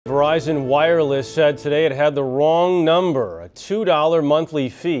Verizon Wireless said today it had the wrong number, a $2 monthly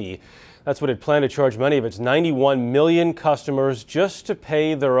fee. That's what it planned to charge many of its 91 million customers just to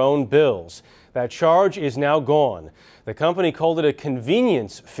pay their own bills. That charge is now gone. The company called it a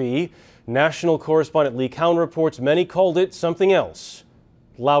convenience fee. National correspondent Lee Cowan reports many called it something else,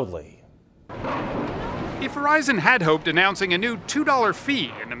 loudly. If Verizon had hoped announcing a new $2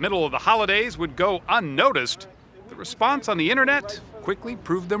 fee in the middle of the holidays would go unnoticed, the response on the internet quickly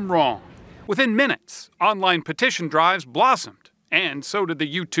proved them wrong. Within minutes, online petition drives blossomed, and so did the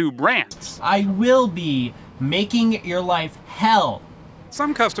YouTube rants. I will be making your life hell.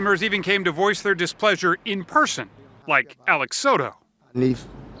 Some customers even came to voice their displeasure in person, like Alex Soto. And if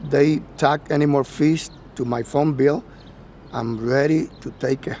they tack any more fees to my phone bill, I'm ready to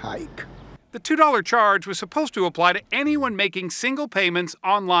take a hike. The $2 charge was supposed to apply to anyone making single payments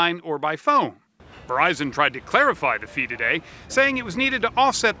online or by phone. Verizon tried to clarify the fee today, saying it was needed to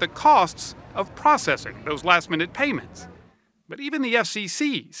offset the costs of processing those last-minute payments. But even the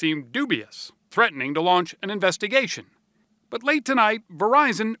FCC seemed dubious, threatening to launch an investigation. But late tonight,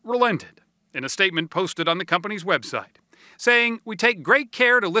 Verizon relented in a statement posted on the company's website, saying, "We take great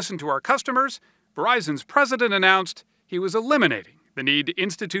care to listen to our customers." Verizon's president announced he was eliminating the need to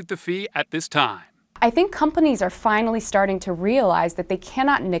institute the fee at this time. I think companies are finally starting to realize that they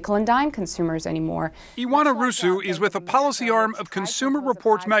cannot nickel and dime consumers anymore. Ioana Rusu is with the policy arm of Consumer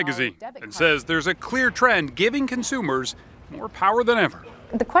Reports magazine and says there's a clear trend giving consumers more power than ever.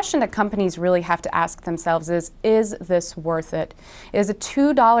 The question that companies really have to ask themselves is this worth it? Is a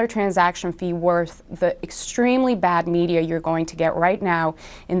 $2 transaction fee worth the extremely bad media you're going to get right now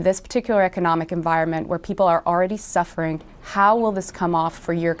in this particular economic environment where people are already suffering? How will this come off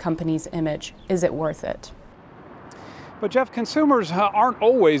for your company's image? Is it worth it? But Jeff, consumers aren't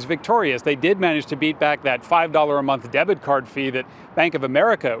always victorious. They did manage to beat back that $5 a month debit card fee that Bank of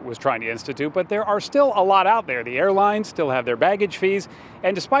America was trying to institute, but there are still a lot out there. The airlines still have their baggage fees,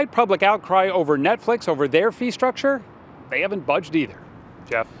 and despite public outcry over Netflix, over their fee structure, they haven't budged either.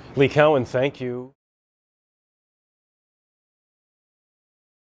 Jeff? Lee Cowan, thank you.